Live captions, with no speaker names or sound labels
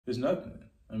it's nothing.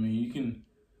 I mean,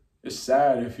 it's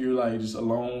sad if you're like just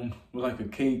alone with like a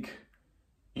cake,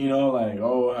 you know, like,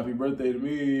 oh, happy birthday to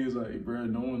me. It's like, bro,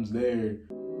 no one's there.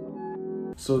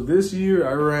 So this year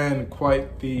I ran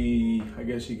quite the, I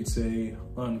guess you could say,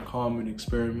 uncommon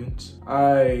experiment.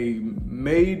 I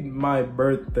made my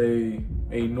birthday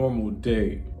a normal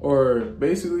day. Or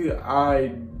basically I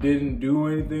didn't do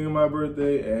anything on my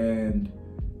birthday, and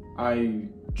I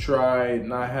tried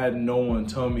and I had no one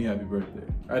tell me happy birthday.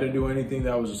 I didn't do anything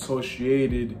that was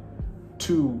associated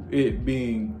to it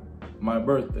being my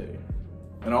birthday.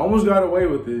 And I almost got away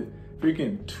with it.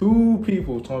 Freaking 2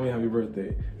 people told me happy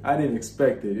birthday. I didn't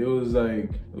expect it. It was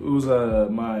one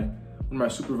of my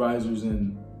supervisors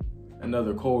and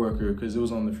another coworker, because it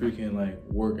was on the freaking like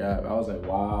work app. I was like,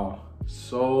 wow,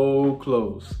 so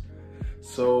close,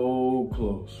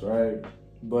 right?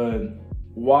 But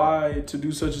why to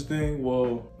do such a thing?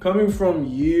 Well, coming from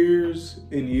years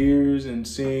and years and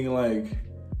seeing like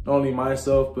not only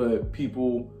myself but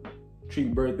people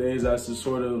treat birthdays as a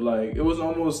sort of like, it was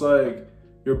almost like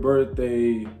your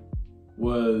birthday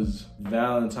was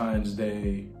Valentine's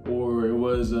Day, or it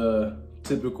was a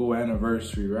typical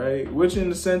anniversary, right? Which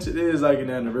in a sense it is like an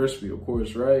anniversary, of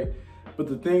course, right? But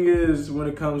the thing is, when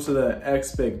it comes to that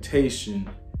expectation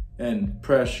and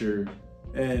pressure,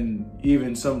 and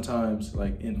even sometimes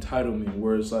like entitlement,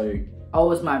 where it's like,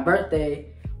 oh, it's my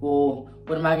birthday. Well,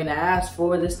 what am I gonna ask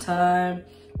for this time?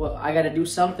 Well, I gotta do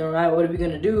something, right? What are we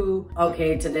gonna do?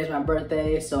 Okay, today's my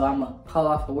birthday, so I'm gonna call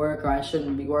off of work, or I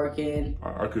shouldn't be working.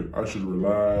 I should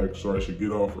relax, or I should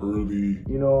get off early.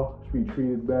 You know, should be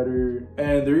treated better.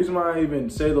 And the reason why I even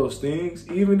say those things,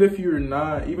 even if you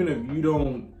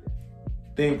don't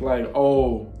think like,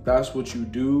 oh, that's what you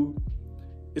do,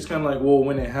 it's kind of like, well,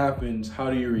 when it happens, how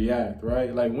do you react,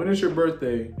 right? Like when it's your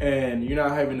birthday and you're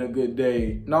not having a good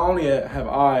day, not only have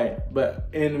I, but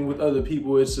and with other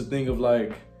people, it's a thing of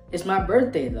like, it's my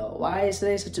birthday though. Why is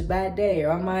today such a bad day?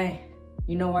 Or am I,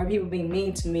 you know, why are people being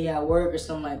mean to me at work or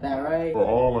something like that, right? For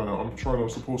all I'm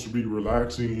supposed to be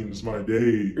relaxing. It's my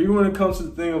day. Even when it comes to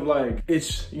the thing of like,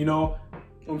 it's, you know,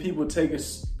 when people take it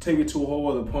to a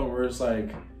whole other point where it's like,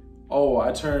 oh,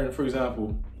 I turn, for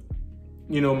example,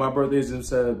 you know, my birthday's in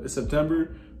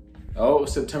September. Oh,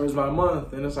 September's my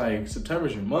month. And it's like,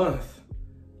 September's your month.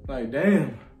 Like,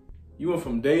 damn, you went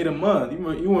from day to month.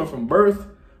 You went from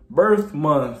birth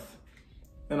month.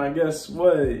 And I guess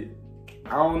what? I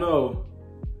don't know.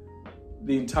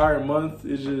 The entire month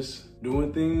is just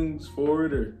doing things for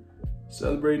it or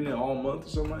celebrating it all month or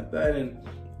something like that. And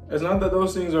it's not that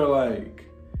those things are like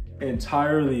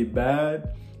entirely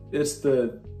bad. It's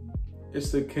the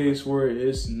case where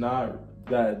it's not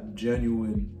that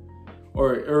genuine,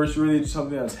 or it's really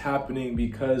something that's happening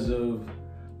because of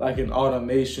like an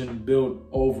automation built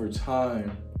over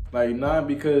time. Like not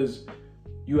because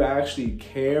you actually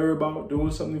care about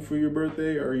doing something for your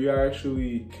birthday, or you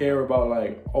actually care about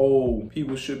like, oh,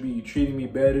 people should be treating me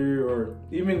better, or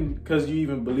even because you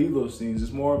even believe those things.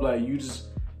 It's more of like,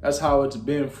 that's how it's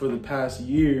been for the past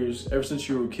years, ever since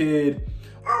you were a kid.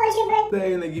 Oh, it's your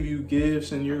birthday, and they give you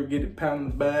gifts, and you're getting pat on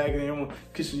the back, and everyone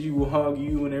kisses you, will hug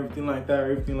you, and everything like that,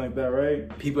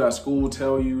 right? People at school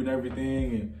tell you and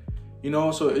everything, and you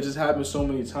know, so it just happens so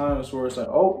many times where it's like,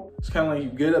 oh, it's kind of like you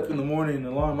get up in the morning and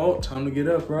the alarm, oh, time to get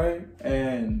up, right?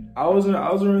 And I wasn't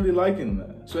really liking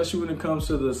that, especially when it comes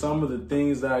to some of the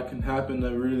things that can happen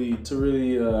to really,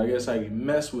 I guess, like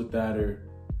mess with that or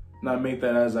not make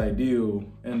that as ideal.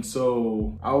 And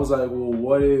so I was like, well,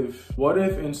 what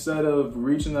if instead of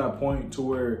reaching that point to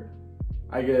where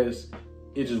I guess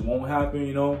it just won't happen,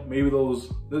 you know, maybe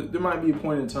there might be a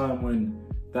point in time when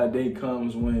that day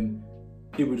comes when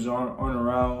people just aren't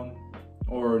around,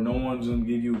 or no one's gonna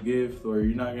give you a gift, or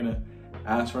you're not gonna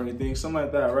ask for anything, something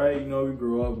like that, right? You know, we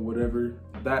grow up, whatever.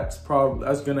 That's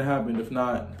gonna happen. If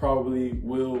not, probably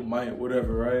will, might,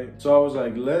 whatever, right? So I was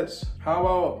like, how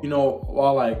about, you know,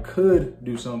 while I could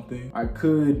do something, I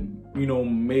could, you know,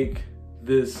 make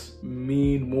this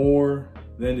mean more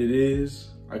than it is.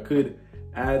 I could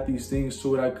add these things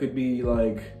to it. I could be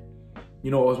like,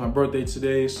 you know, it was my birthday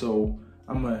today, so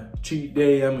I'm a cheat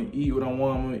day. I'm gonna eat what I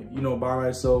want. I'm gonna, you know, buy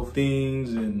myself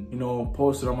things and, you know,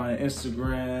 post it on my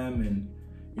Instagram, and,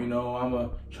 you know, I'm gonna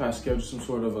try to schedule some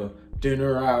sort of a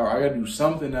dinner hour. I gotta do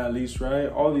something at least, right?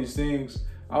 All these things.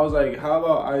 I was like, how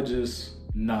about I just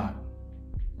not,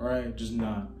 right? Just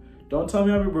not. Don't tell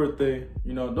me happy birthday.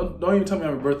 You know, don't even tell me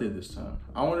happy birthday this time.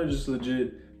 I wanna just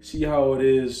legit see how it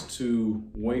is to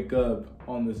wake up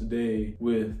on this day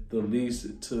with the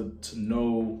least to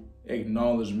no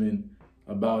acknowledgement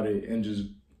about it, and just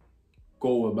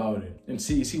go about it and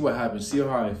see what happens, see how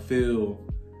I feel,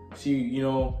 see, you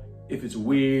know, if it's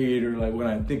weird or like when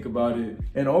I think about it.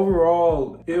 And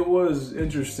overall, it was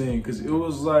interesting because it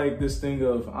was like this thing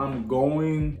of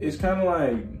it's kind of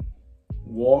like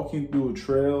walking through a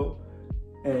trail,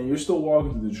 and you're still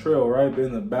walking through the trail, right? But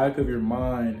in the back of your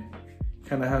mind, you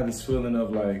kind of have this feeling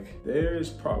of like, there's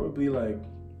probably like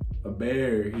a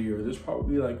bear here. There's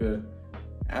probably like a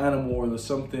animal or there's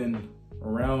something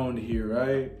around here,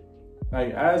 right?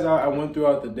 Like as I went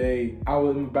throughout the day, I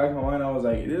was in the back of my mind, I was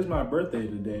like, it is my birthday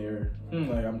today, or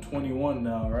like I'm 21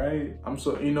 now, right? I'm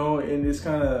so, you know, and it's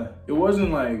kind of, it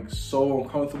wasn't like so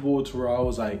uncomfortable to where I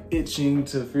was like itching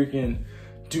to freaking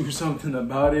do something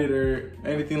about it or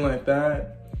anything like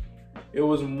that. It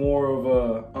was more of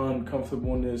a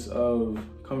uncomfortableness of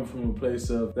coming from a place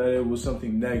of that it was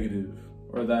something negative,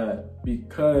 or that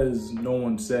because no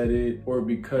one said it, or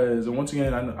because, and once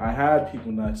again, I had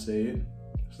people not say it.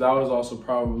 So that was also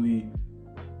probably,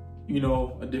 you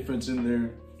know, a difference in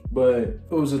there. But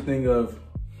it was a thing of,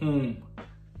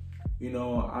 you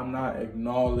know, I'm not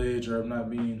acknowledged, or I'm not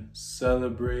being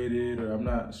celebrated, or I'm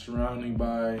not surrounded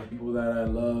by people that I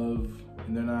love,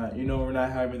 and they're not, you know, we're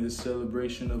not having this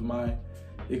celebration of my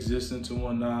existence and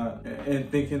whatnot, and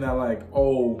thinking that like,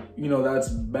 oh, you know, that's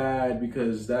bad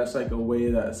because that's like a way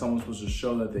that someone's supposed to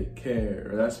show that they care,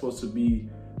 or that's supposed to be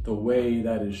the way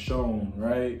that is shown,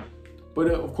 right? But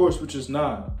of course, which is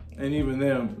not. And even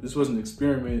then, this was an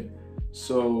experiment,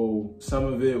 so some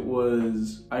of it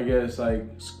was, I guess, like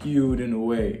skewed in a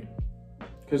way.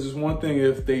 Because it's one thing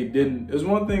if they didn't, it's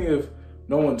one thing if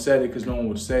no one said it because no one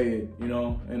would say it, you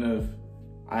know, and if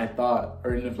I thought,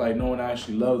 or if like no one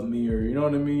actually loved me, or you know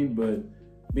what I mean? But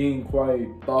being quite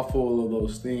thoughtful of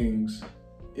those things,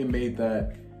 it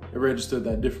registered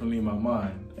that differently in my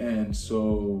mind. And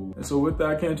so with that,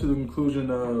 I came to the conclusion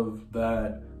of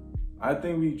that I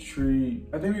think we put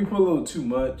a little too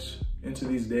much into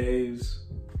these days.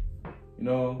 You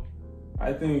know,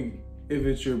 I think if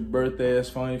it's your birthday, that's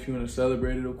fine. If you want to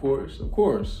celebrate it, of course.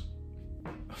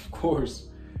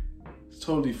 It's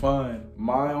totally fine.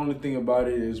 My only thing about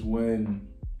it is when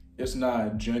it's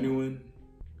not genuine,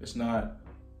 it's not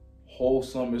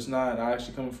wholesome, it's not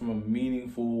actually coming from a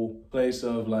meaningful place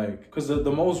of like, because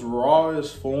the most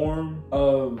rawest form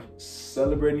of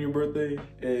celebrating your birthday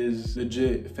is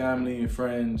legit family and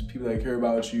friends, people that care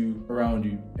about you around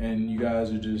you, and you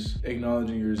guys are just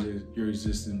acknowledging your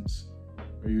existence,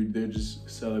 or they're just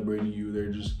celebrating you,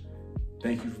 they're just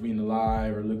thank you for being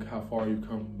alive, or look how far you've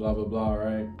come, blah blah blah,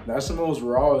 right? That's the most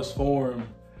rawest form.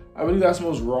 I believe that's the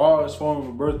most rawest form of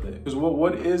a birthday, because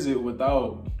what is it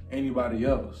without anybody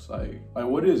else? Like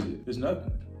what is it? It's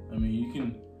nothing. I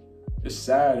mean, it's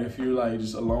sad if you're like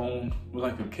just alone with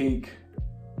like a cake,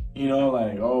 you know,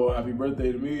 like, oh, happy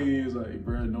birthday to me. It's like,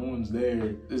 bro, no one's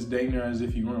there. It's dang near as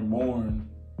if you weren't born,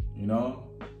 you know?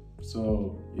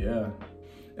 So yeah.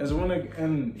 And so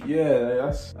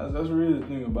that's really the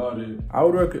thing about it. I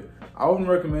wouldn't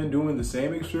recommend doing the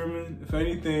same experiment. If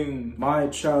anything, my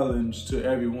challenge to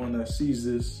everyone that sees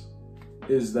this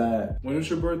is that when it's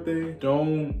your birthday,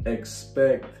 don't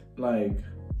expect like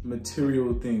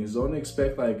material things. Don't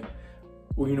expect like,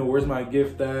 well, you know, where's my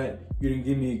gift at? You didn't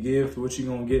give me a gift, what you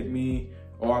gonna get me?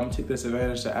 Or I'm gonna take this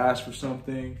advantage to ask for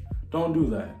something. Don't do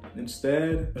that.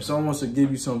 Instead, if someone wants to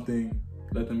give you something,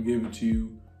 let them give it to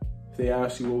you. If they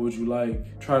ask you what would you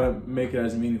like, try to make it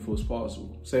as meaningful as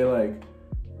possible. Say like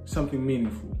something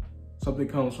meaningful, something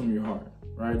comes from your heart,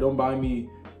 right? Don't buy me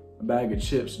a bag of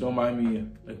chips, don't buy me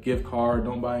a gift card,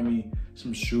 don't buy me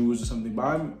some shoes or something.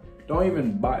 Don't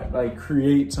even buy, like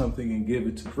create something and give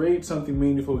it to, create something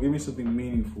meaningful, give me something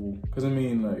meaningful. Cause I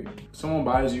mean, like, if someone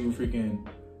buys you a freaking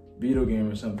video game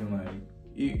or something, like,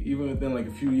 even within like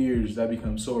a few years, that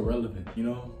becomes so irrelevant, you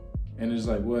know? And it's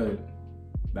like, what?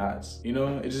 That's, you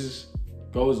know, it just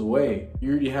goes away.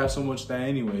 You already have so much that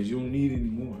anyways, you don't need any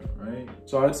more, right?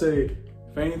 So I'd say,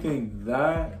 if anything,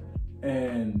 that,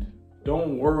 and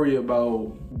don't worry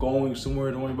about going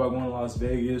somewhere, don't worry about going to Las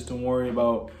Vegas, don't worry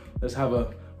about, let's have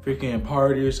a freaking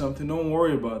party or something. Don't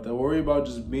worry about that. Worry about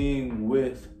just being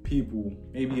with people,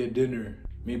 maybe a dinner,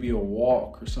 maybe a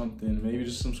walk or something, maybe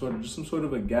just some sort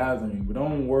of a gathering. But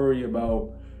don't worry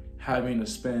about having to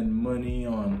spend money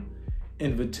on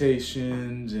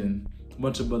invitations and a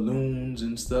bunch of balloons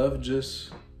and stuff.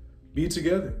 Just be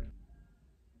together.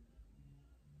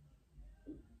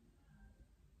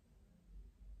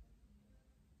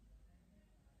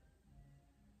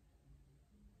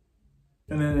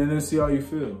 And then see how you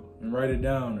feel, and write it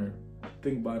down, or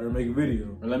think about it, or make a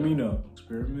video, or let me know.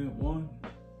 Experiment 1,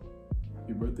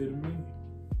 happy birthday to me,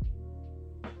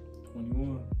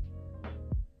 21.